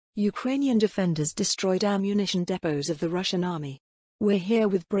Ukrainian defenders destroyed ammunition depots of the Russian army. We're here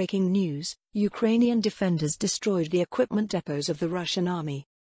with breaking news. Ukrainian defenders destroyed the equipment depots of the Russian army.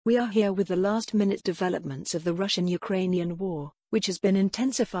 We are here with the last-minute developments of the Russian-Ukrainian war, which has been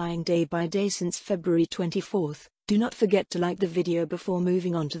intensifying day by day since February 24. Do not forget to like the video before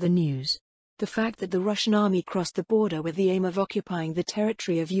moving on to the news. The fact that the Russian army crossed the border with the aim of occupying the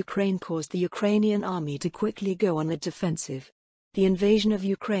territory of Ukraine caused the Ukrainian army to quickly go on the defensive. The invasion of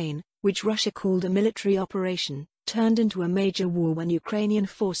Ukraine, which Russia called a military operation, turned into a major war when Ukrainian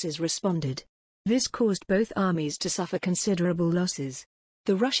forces responded. This caused both armies to suffer considerable losses.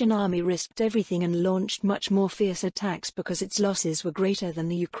 The Russian army risked everything and launched much more fierce attacks because its losses were greater than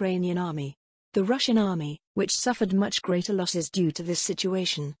the Ukrainian army. The Russian army, which suffered much greater losses due to this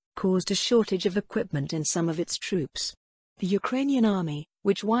situation, caused a shortage of equipment in some of its troops. The Ukrainian army,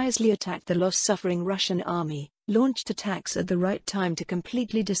 which wisely attacked the loss-suffering Russian army, launched attacks at the right time to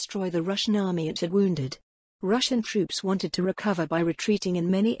completely destroy the Russian army it had wounded. Russian troops wanted to recover by retreating in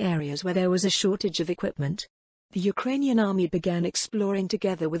many areas where there was a shortage of equipment. The Ukrainian army began exploring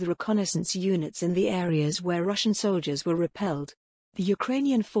together with reconnaissance units in the areas where Russian soldiers were repelled. The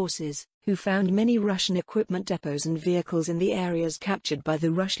Ukrainian forces, who found many Russian equipment depots and vehicles in the areas captured by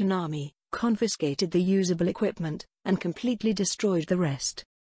the Russian army, confiscated the usable equipment, and completely destroyed the rest.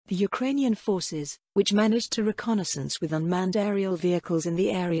 The Ukrainian forces, which managed to reconnaissance with unmanned aerial vehicles in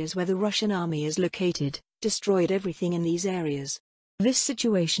the areas where the Russian army is located, destroyed everything in these areas. This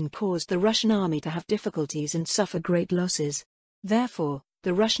situation caused the Russian army to have difficulties and suffer great losses. Therefore,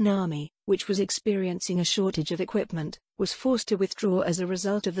 the Russian army, which was experiencing a shortage of equipment, was forced to withdraw as a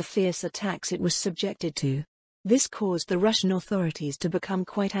result of the fierce attacks it was subjected to. This caused the Russian authorities to become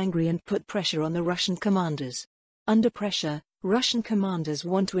quite angry and put pressure on the Russian commanders. Under pressure, Russian commanders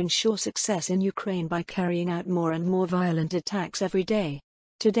want to ensure success in Ukraine by carrying out more and more violent attacks every day.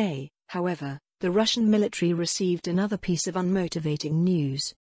 Today, however, the Russian military received another piece of unmotivating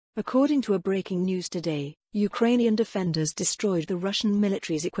news. According to a breaking news today, Ukrainian defenders destroyed the Russian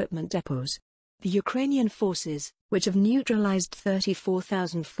military's equipment depots. The Ukrainian forces, which have neutralized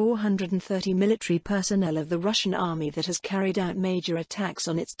 34,430 military personnel of the Russian army that has carried out major attacks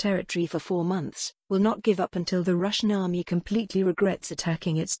on its territory for 4 months, will not give up until the Russian army completely regrets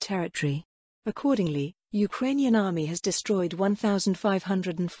attacking its territory. Accordingly, Ukrainian army has destroyed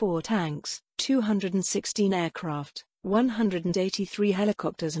 1,504 tanks, 216 aircraft, 183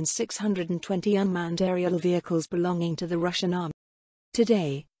 helicopters and 620 unmanned aerial vehicles belonging to the Russian army.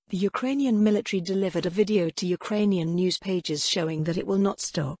 Today, the Ukrainian military delivered a video to Ukrainian news pages showing that it will not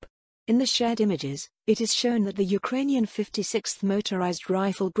stop. In the shared images, it is shown that the Ukrainian 56th Motorized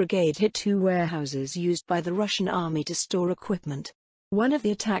Rifle Brigade hit 2 warehouses used by the Russian army to store equipment. One of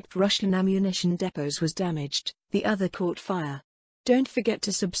the attacked Russian ammunition depots was damaged, the other caught fire. Don't forget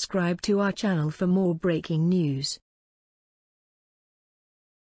to subscribe to our channel for more breaking news.